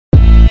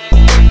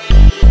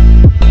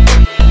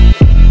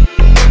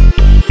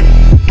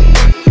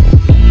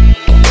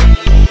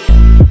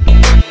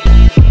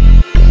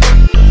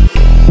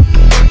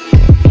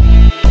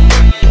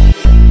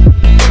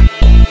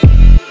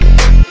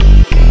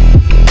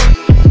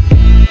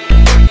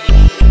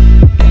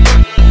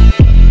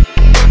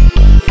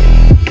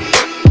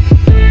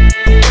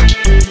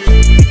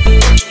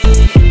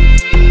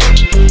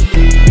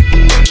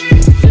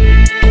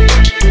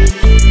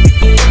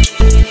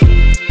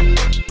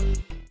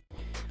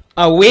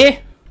away.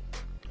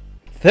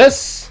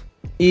 This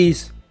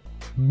is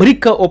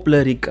Brikke op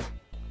Lyrieke.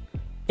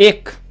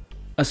 Ek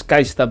is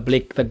Keister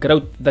Black,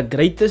 the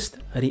greatest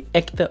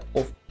reactor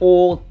of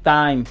all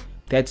time.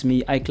 That's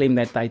me, I claim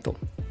that title.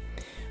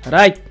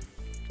 Right.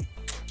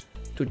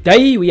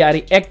 Today we are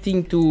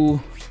reacting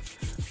to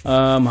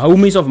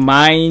homies of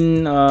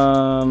mine.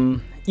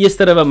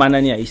 Eerste River man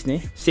in die huis, ne?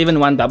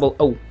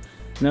 7100.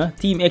 No?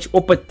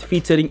 TeamxOPIT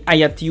featuring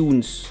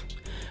Iyatunes.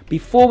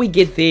 Before we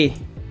get there,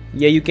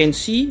 yeah, you can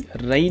see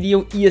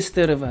Radio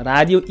Eerste River,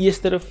 Radio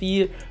Eerste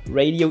Rivier,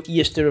 Radio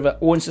Eerste River,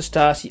 onze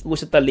stasie,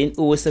 onze talent,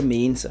 onze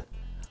mense.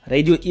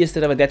 Radio Eerste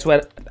River, that's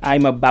what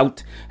I'm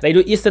about.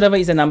 Radio Eerste River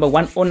is the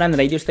 #1 online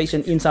radio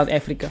station in South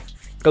Africa.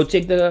 Go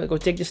check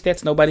the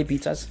stats. Nobody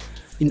beats us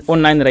in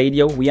online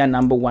radio. We are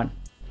 #1.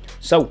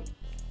 So,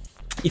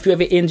 if you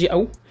have an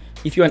NGO,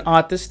 if you're an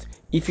artist,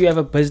 if you have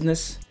a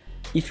business,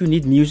 if you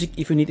need music,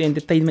 if you need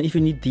entertainment, if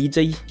you need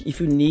DJ,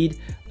 if you need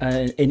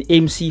an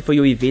MC for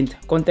your event,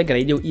 contact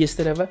Radio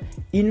Eerste River.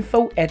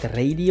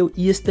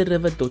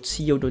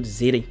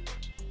 info@radioeasterriver.co.za.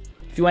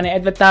 If you want to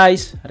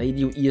advertise,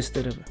 Radio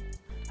Eerste River.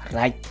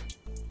 Right.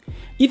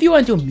 If you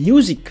want your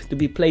music to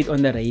be played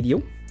on the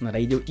radio,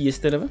 Radio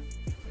Eerste River,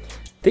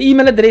 the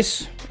email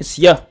address is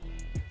here.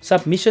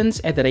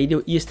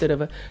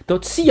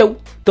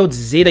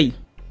 submissions@radioeasterriver.co.za.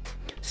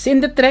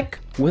 Send the track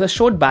with a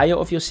short bio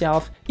of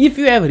yourself. If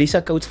you have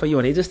RISA codes for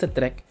your registered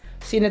track,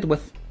 send it with.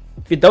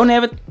 If you don't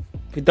have it,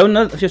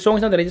 if your song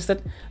is not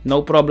registered,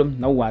 no problem,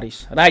 no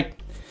worries. Right.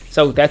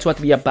 So that's what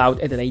we are about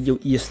at Radio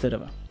Eerste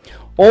River.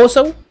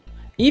 Also,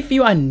 if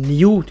you are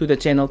new to the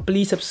channel,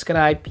 please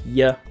subscribe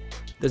here.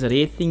 There's a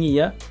red thing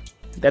here.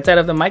 That side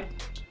of the mic.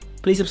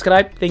 Please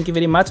subscribe. Thank you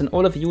very much. And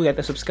all of you that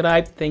have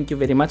subscribed, thank you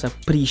very much.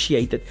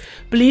 Appreciate it.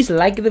 Please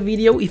like the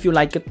video if you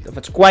like it. If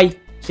it's kwaai,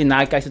 sê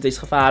nee, guys, dit is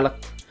gevaarlik.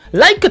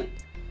 Like it.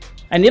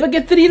 I never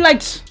get 3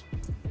 likes.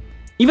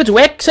 If it's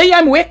whack, say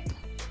I'm whack.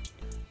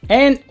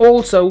 And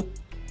also,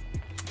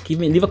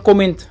 leave a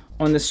comment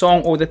on the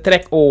song or the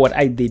track or what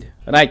I did.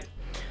 Right.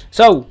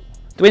 So,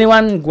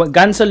 21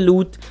 gun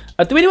salute.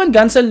 A 21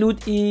 gun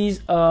salute is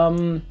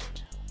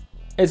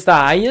it's the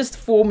highest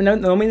form.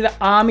 Normally the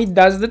army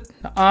does it.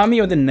 The army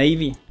or the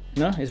navy.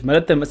 No, it's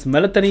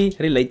military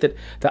related.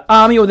 The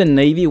army or the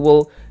navy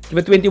will give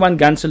a 21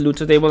 gun salute.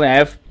 So they will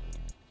have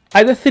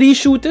either 3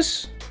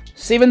 shooters,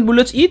 7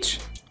 bullets each,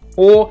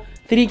 or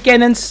 3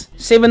 cannons,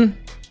 7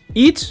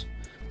 each.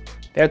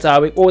 That's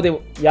how we, or they,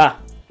 yeah.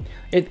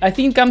 I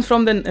think it comes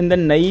from in the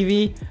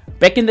navy.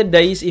 Back in the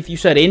days, if you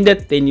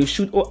surrendered, then you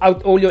shoot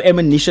out all your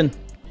ammunition.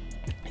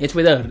 That's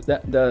where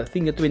the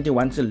thing, the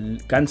 21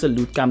 gun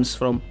salute comes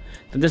from.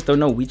 I just don't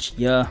know which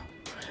year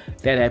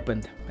that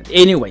happened. But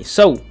anyway,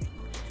 so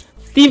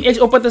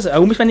TeamxOPIT is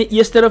homies van die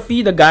Eerste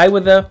Rivier. The guy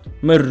with the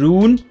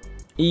maroon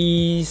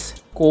is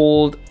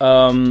called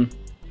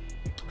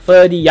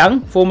Ferdy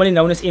Young, formerly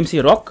known as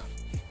MC Rock.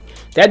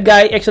 That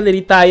guy actually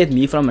retired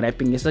me from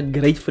rapping. He's a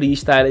great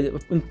freestyler.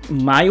 In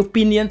my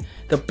opinion,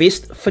 the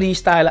best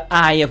freestyler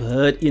I have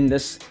heard in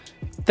this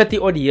 30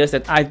 odd years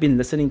that I've been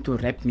listening to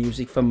rap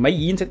music. From my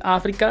in South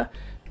Africa,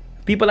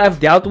 people I've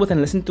dealt with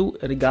and listened to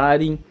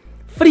regarding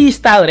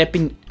freestyle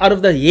rapping out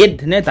of the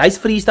head. Net, that's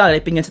freestyle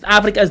rapping. In South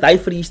Africa is that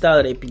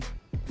freestyle rapping.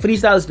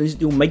 Freestyle is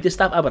you make the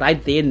stuff up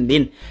right there and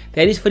then.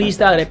 That is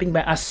freestyle rapping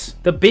by us.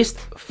 The best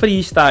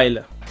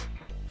freestyler,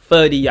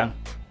 Ferdy Young.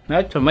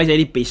 Right? For mij is hij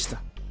die beste.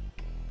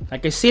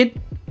 Like I said,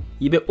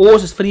 je bij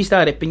ons is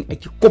freestyle rapping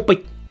uit je kop uit.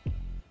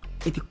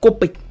 Uit je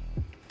kop uit.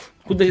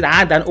 Goed dat je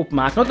daar dan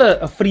opmaakt. Not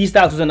a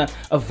freestyle, zoals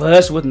a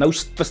verse with no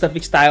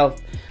specific style.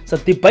 It's a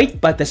debate,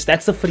 but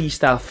that's the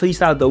freestyle.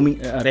 Freestyle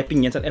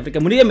rapping in South Africa.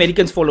 Moet die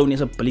Americans follow nie,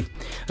 asseblief.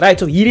 Right,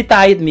 so he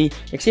retired me.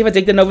 Ek sê wat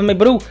ek dan nou van my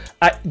bro.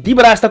 Die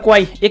bra is te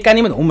kwaai. Ek kan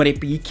nie met hom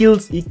rappen. He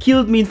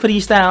killed me in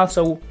freestyle,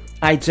 so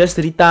I just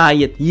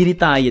retired. He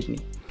retired me.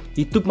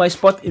 He took my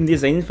spot in the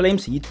Zane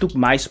Flames. He took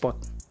my spot.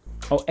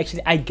 Oh,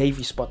 actually, I gave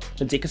his spot.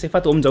 So ek sê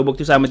vat hom Xop.it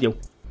toe saam met jou.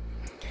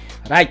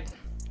 Right.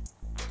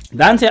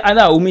 Dan sy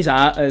ander homies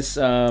is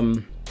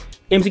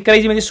MC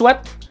Crazy met die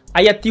SWAT,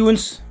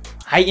 Iyatunes,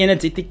 High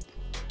Energetic,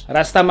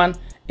 Rastaman,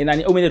 en dan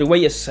die ou met die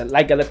rooi is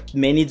like hulle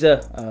manager,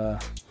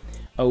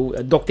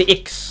 Dr.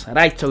 X.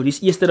 Right, so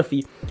this Eerste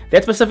Rivier.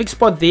 That specific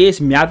spot there is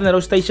Iyatunes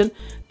Road Station.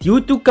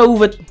 Due to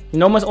COVID, you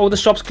know, almost all the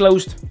shops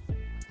closed.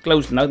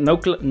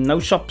 No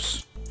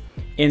shops.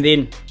 And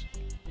then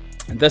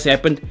this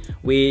happened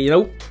where, you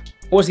know,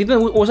 ons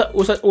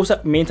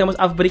mense moes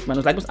afbreek, man.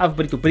 Ons like ons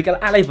afbreek. Toe breek hulle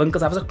allerlei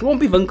winkels af. Was 'n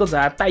klompie winkels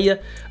daar,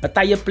 'n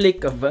tye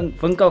plek, 'n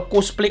winkel,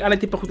 kosplek, allerlei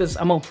tipe goed is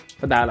almal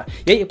verdale.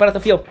 Jy praat te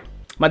veel.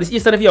 Maar dis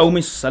Eerste Rivier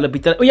homies, hulle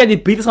beat. O ja, die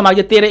beat is gemaak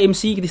deur Tere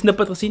MC, ek het die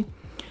snippet gesien.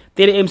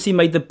 Tere MC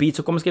made the beat.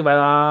 So kom ons kyk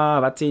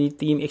wat sê die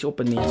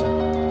TeamxOPIT mense.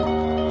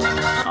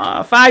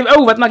 5.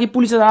 Oh, wat maak die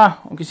polisie daar?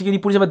 Ek sien die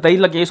polisie wat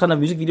duidelik jy gaan 'n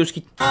music video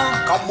skiet.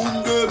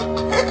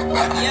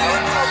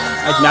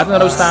 Hy's net na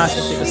 'n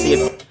stasie, ek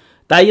gesê.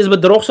 Daai is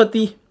bedrog sit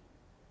hy.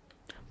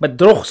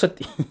 Bedrog sit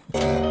hy.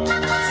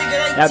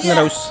 Ja, het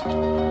nou is.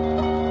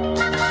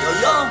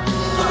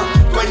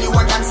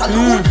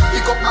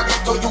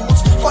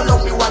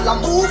 Follow me while I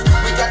move.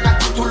 We got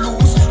nothing to lose.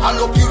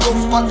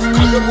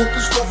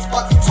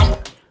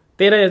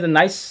 Tera is een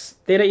nice,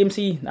 Tera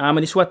MC, maar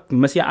die swat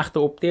missie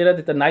achterop. Tera,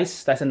 dat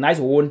is een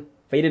nice hoon.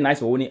 Vijde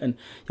nice hoon in.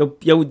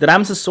 Jouw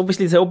drums is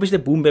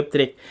obviously boom bap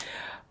track.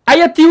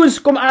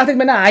 Iyatunes kom altijd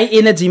met een high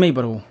energy, my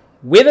bro.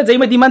 Whether jy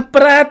met iemand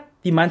praat,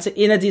 die man zijn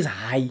energy is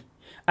high.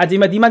 Als jy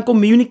met iemand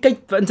communicate,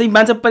 zijn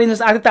man zijn praat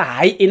is altijd een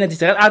high energy.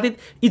 Ze gaat altijd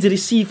iets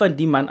receive van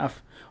die man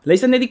af.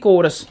 Luister naar die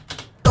chorus.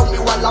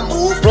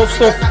 Prof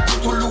stof.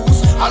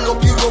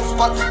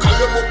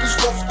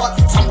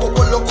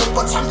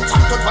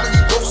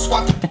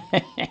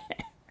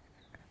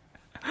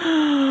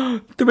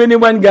 Toen ben je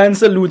man gaan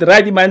salute.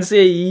 Right, die man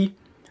zei,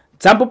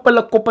 jump op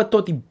alle koppen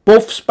tot die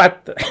bof spat.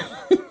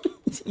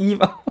 Is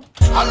evil.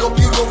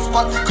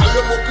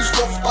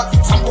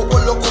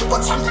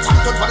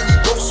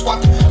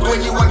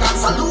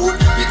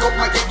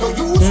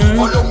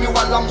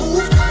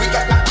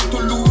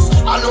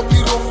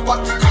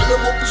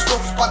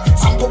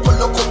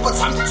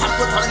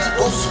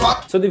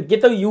 So they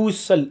get to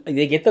use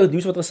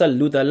wat 'n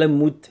salute. Hulle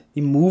moet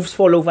die moves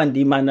follow van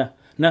die manne.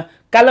 Nou,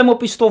 kalm op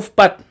die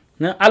stofpad.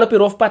 Nou, al op die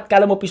rofpad,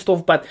 kalm op die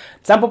stofpad.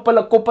 Jump op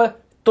hulle koppe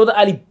tot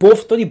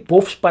die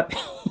bofspad.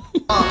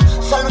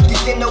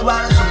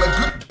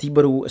 Die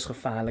bro is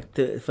gevaarlijk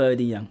vir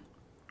die jong.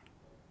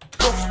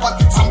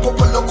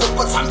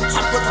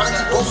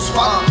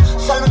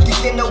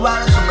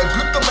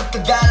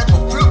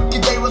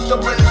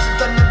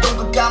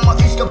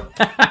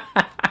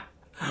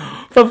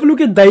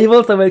 Vervloeke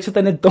duivel terwyl ek sit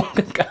in 'n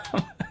donker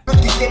kamer.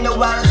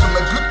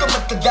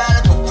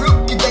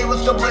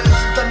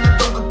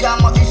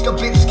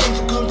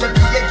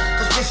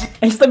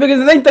 En stab ek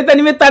net tak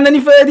nie meer tande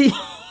nie vir die.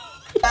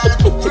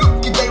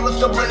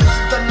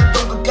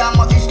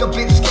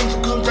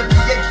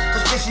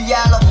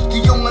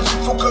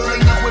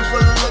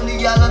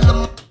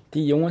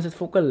 Die jongens het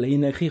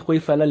fokkelyne, gooi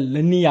vir hulle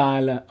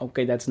lineale.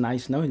 Okay, that's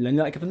nice nou.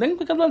 Lineale. Ek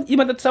dink ek het wel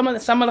iemand het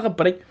samen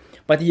gebruik,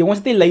 maar die jongens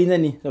het nie lyne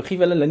nie. So gee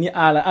vir hulle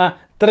lineale. Ah,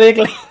 trek.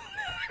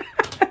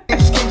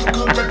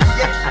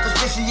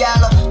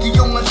 Die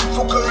jongens het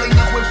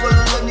fokkelyne, gooi vir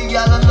hulle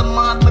lineale. Hulle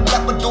maak met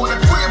dat bedoel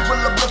ek voel ek wil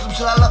 'n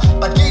bliksemstrale.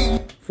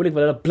 Voel ek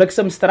wil 'n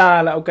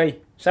bliksemstrale. Okay.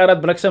 Shout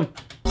out bliksem.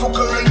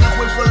 Fokkelyne,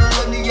 gooi vir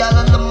hulle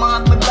lineale. Hulle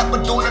maak met dat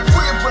bedoel ek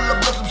voel ek wil 'n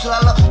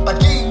bliksemstrale. Maar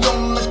die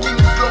jongens die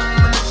klom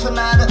en dit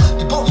genade.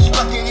 Die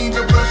bospat hier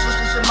de brussels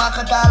is se maak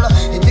gedalen.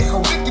 En die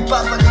gewik die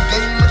pad van die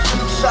game is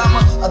genoeg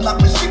samen. Het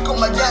maakt muziek om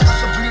maar ja,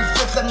 alsjeblieft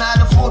zet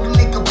genade voor de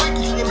lekker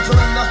breakers rem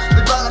joinen.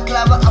 Met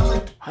ballenklaven af.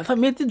 Hij gaat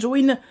met te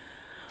joinen.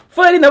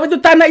 Voor nou wat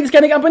doet daar nou iets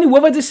kan ik amper niet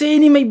hoor wat ze zeggen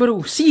niet mee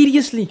bro.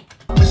 Seriously.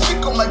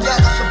 Muziek om maar ja,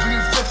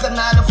 alsjeblieft zet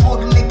genade voor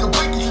de lekker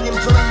breakers rem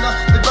joinen.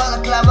 Met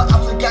ballenklaven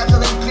Afrikaanse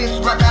en Chris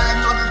wat alle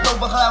noorden zo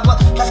begraven.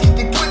 Dat schiet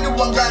ik in de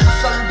wang daar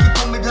zal ik die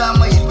kom met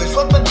drama. Is bij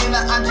soort met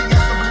dingen aan die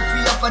alsjeblieft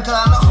via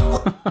vertranen.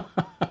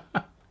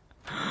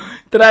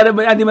 Terada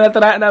ba anti mana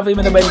terada na fi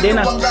mana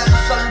bandena.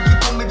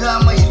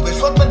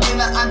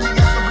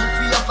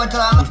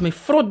 Is my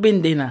frot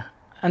bandena.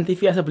 Anti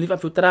fi asseblief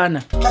af jou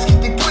trane.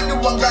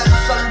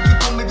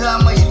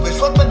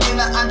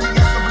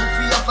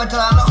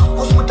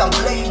 Ons moet dan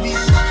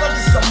playlist. Wat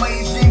is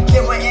amazing.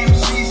 Ken my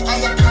MC's.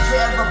 I am too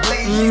forever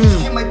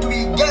blazing. Give my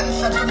 3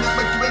 guns. I do make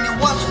my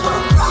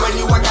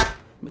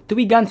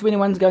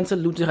 21 guns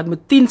salute. Ze gaat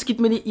met 10 skiet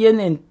met die een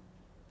en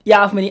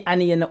 11 met die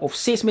ander ene of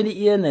 6 met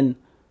die een en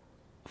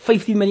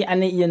 15 met die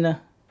ander ene.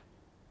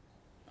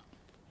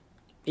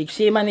 Ik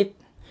zeg maar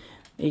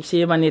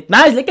niet.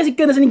 Nou, is lekker als die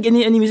kinders in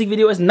die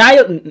muziekvideo is.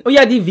 Nou, oh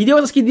ja, die video's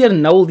als je die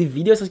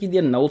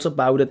er nul zo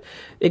bouwt.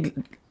 Ik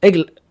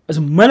is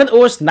minute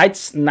oors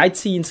night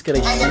scenes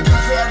krijg.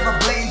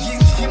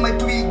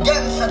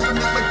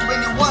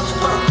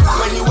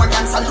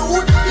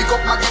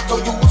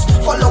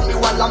 Follow me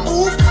while I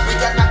move, we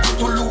got nothing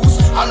to lose.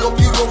 I'll up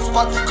your rough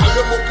spot, call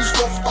them up your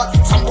stuff spot.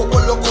 Some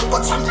people look up,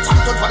 but some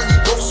don't want to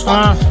buff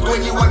spot.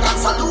 When you want to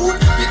salute,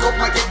 pick up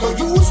my ghetto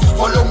youth.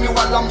 Follow me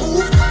while I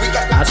move, we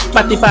got nothing to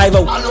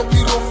lose. I'll up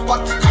your rough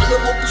spot, call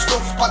them up your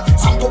stuff spot.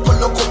 Some people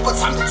look up, but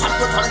some don't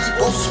want to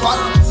buff spot.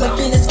 Mijn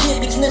pen is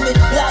skeer, ik snel met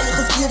blaaien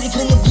geskeerd. Ik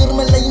renoveer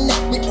mijn lijnen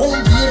met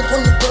onweer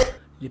on de trek.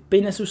 Die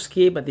pen is zo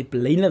skeer, dat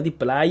die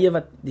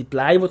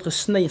blaaien wordt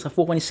gesneden. Is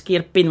gevolg van die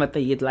skeerpen wat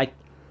hij heet, like.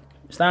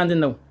 Staan dit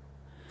nou?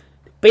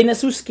 Pen is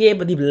zo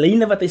skeer, die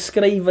lijnen wat hij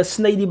schrijft,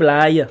 snij die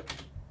blaaien.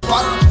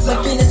 Zijn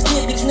pen is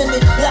skeer, ik snel met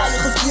blaaien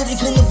geskeerd. Ik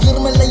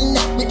renoveer mijn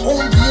lijnen met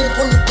onweer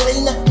on de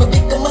trainen. Mijn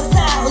bekken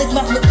massaal, ik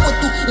maak mijn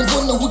auto en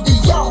wonen hoe de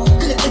jou.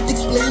 Kan ik het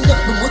explainen?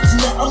 Mijn motie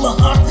naar aan mijn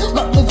hart,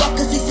 maak me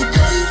wakker, ze is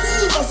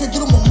crazy. Was het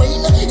door mijn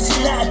mijnen, is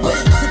je laat bij.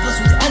 Zit was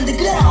met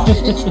underground,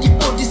 en niet die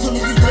body zo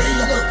niet die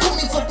trainen. Kom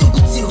ik van de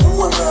bitchie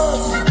hoeren,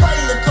 ze is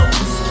pijlen, kan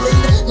niet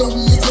explainen. Nou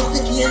wie is nog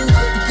een in,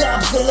 ik ga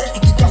afzullen,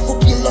 ik ga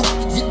foppelen.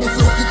 Ik weet mijn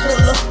vlogje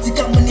grillen, ze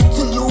kan me niet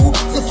te loe.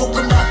 Ze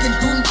fokken maken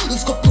doen, ik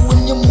schop toe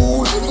in je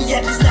moer.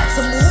 React is naakt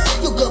ze move,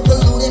 you girl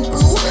will load and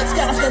proof.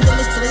 Schaars kan ze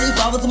me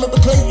streven, hou het me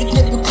bekleed. Ik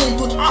knip je klein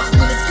toen af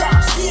met een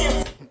schaapskeer.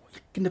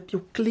 Ik knip je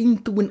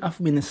klein toen af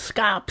met een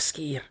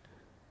schaapskeer.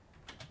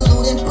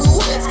 Load and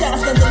proof,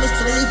 schaars kan ze me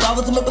streven, hou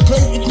het me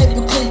bekleed. Ik knip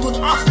je klein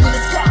toen af met een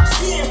schaapskeer.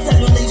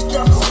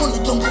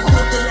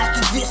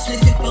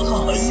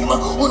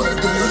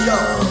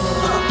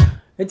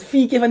 Met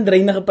 4 keer van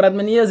dreine gepraat,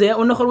 meneer. Sy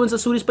ondergrondse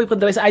Surispyp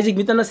gedreis. Isaac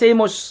weet hulle sê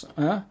mos,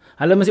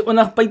 hulle moet die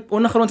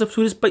ondergrondse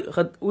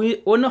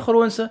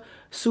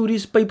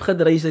Surispyp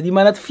gedreis. Die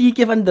man het 4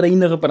 keer van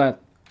dreine gepraat.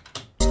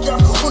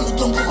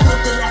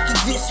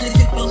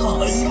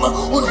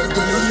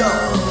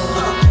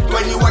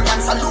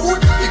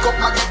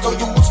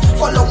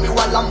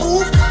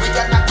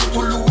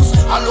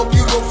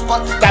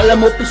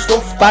 Kalm op die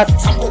stofpad.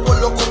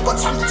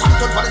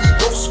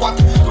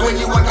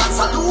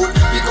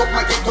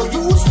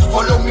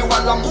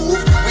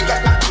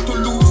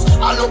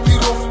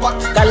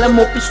 Kalm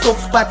op die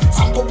stofpad.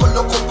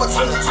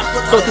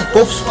 Tot die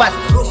bofspad.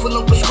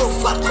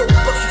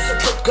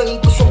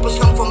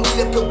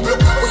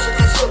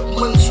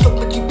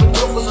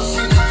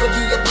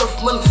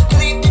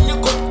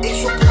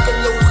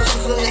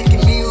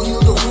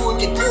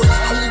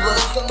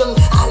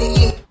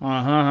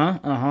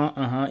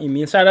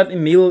 Emil, shout out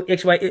Emil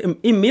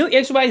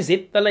XYZ,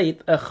 hulle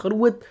het 'n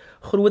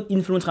groot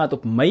invloed gehad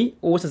op my,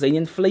 ons as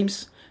in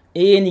Flames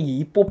en die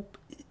hiphop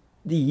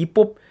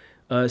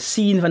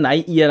scene van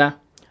hy era.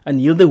 En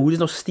Hilde Hood is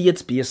nog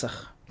steeds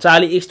besig.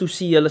 Charlie X2C,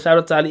 hulle shout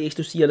out Charlie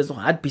X2C, hulle is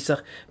nog hard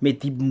besig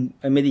met die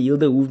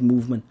Hilde Hood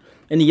movement.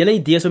 En die hele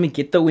idee is om die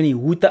ghetto en die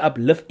hood te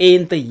uplift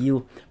en te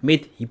heal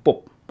met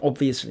hiphop,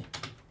 obviously.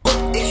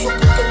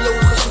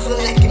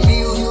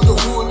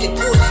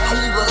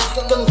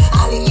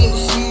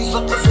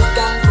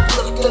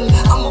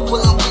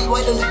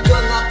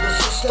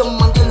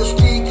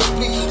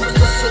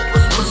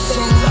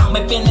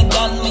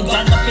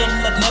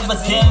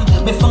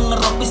 Mijn vanger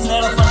op is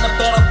sneller van de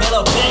pera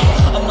bang.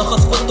 En nog een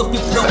spot op je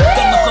blok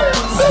en nog een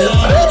police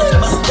van.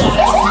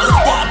 Als mijn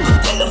staat, die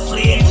telle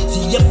vriend.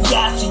 Zie je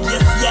ja,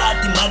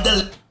 die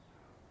madel.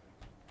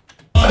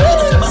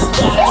 Als mijn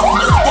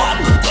staat,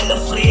 die telle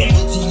vriend.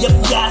 Zie je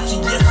ja,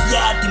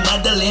 die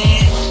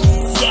madeleine.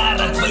 Ja,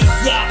 raak wijs,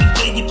 ja, ik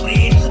ben die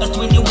vriend. Als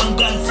 21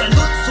 guns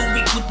salute, zo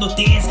ik moet nog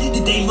eens.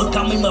 Die day will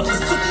come in mijn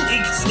verzoek,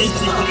 ik steeds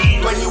de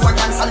vriend. 21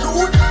 guns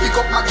salute, ik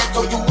op mijn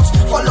ghetto youth.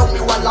 Follow me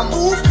while I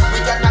move, we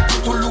got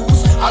nothing to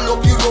lose. I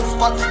love you rough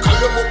spot, call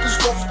them up the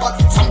stuff spot.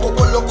 Some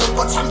people look up,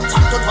 but some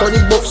tot van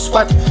die buff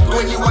spot.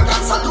 21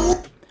 guns salute.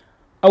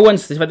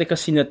 Ouwens, dis wat ek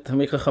gesien het,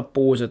 wat ek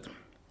gepost het.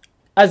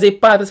 As jy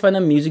part is van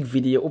 'n music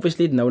video,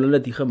 obviously het nou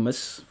hulle die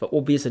gemis, for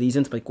obvious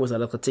reasons, because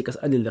hulle het gecheck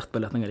as al die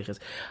lichtbeligting reg is.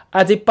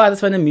 As jy part is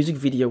van 'n music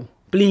video,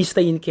 please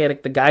stay in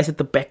character, guys at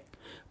the back.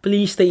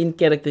 Please stay in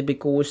character,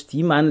 because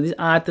die man, these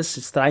artists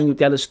is trying to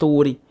tell a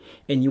story,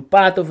 and you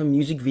part of a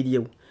music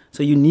video.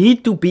 So you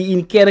need to be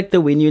in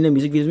character when you're in a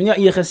music video. When you're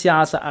eie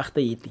gesjase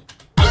agter het nie.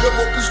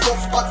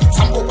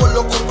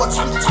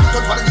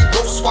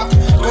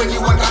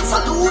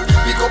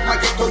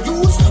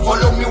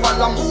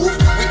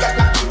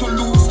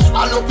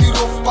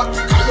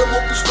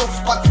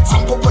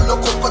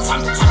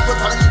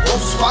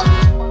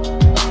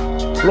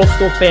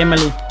 Plofstof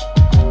family.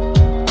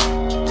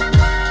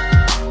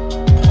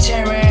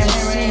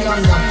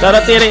 Shout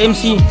out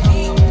TeamxOPIT.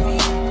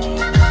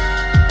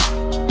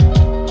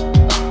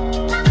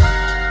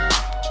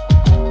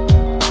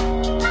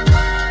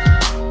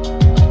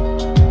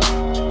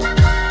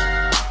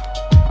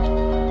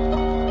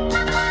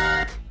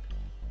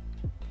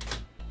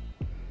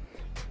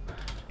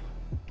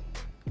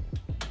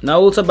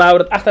 Nou is about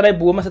dat agter die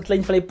bome is 'n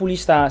klein van die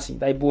polistasie.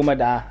 Daai bome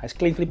daar. Hy's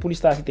klein van die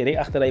polistasie direk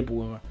agter die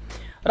bome.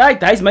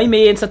 Right, hy's my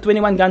mense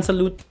 21 gun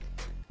salute.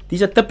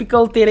 Dis 'n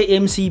typical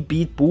TeamxOPIT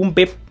beat boom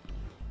bap.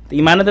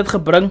 Die man het dit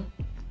gebring.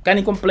 Kan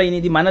nie complain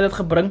nie. Die man het dit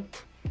gebring.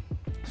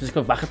 Soos ek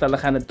verwag het hulle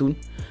gaan dit doen.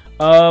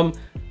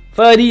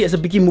 Freddy is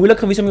 'n bietjie moeilik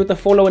geweest om jou te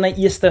follow in hy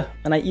eerste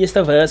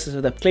verse. Is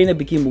dit 'n klein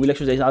bietjie moeilik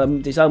soos jy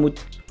sal moet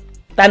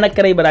tande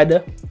kry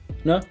brother.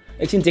 No?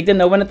 Ek sien ek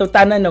nou wanneer dit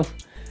tande nou.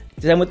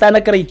 Jy moet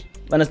tande kry.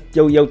 Want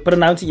jou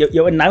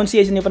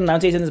pronunciation en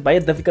pronunciation is baie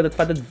difficult.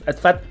 Het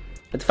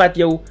vat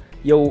jou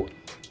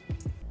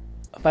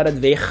vat het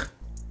weg.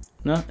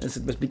 No? Is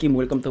het bietjie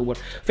moeilik om te hoor.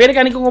 Verder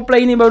kan ek ook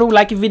complain nie, bro.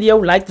 Like die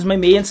video, like dis my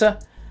mense.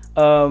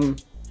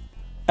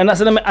 En as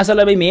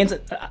hulle by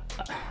mense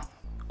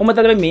omdat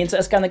hulle by mense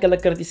is, kan ek hulle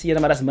kritiseer,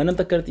 maar as min om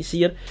te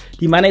kritiseer.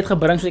 Die man het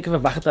gebring soos ek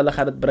verwag het hulle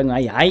gaan dit bring.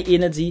 High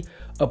energy,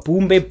 'n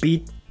boom bap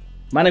beat.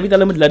 Man, ek weet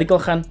hulle moet lyrical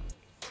gaan.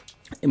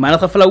 Die man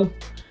het geflow.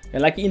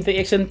 En like die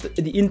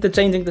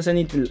interchanging tussen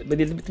die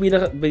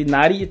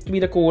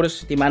tweede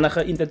chorus, die manne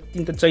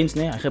interchange,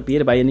 nee, hy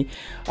gebeur baie nie.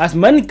 As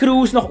min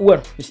crews nog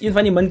oor, is een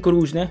van die min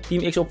crews, nee,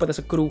 TeamxOPIT is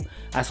 'n crew,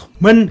 as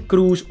min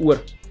crews oor.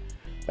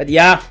 But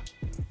ja,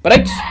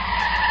 breaks.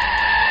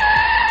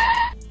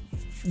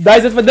 Daar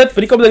is dit vir dit,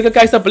 vir die komplike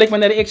keister blik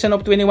met 'n reaction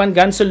op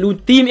 21 gun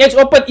salute.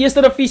 TeamxOPIT,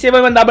 eerste revisie by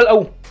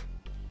 100.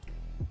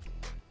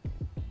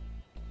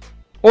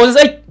 Ons is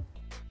uit.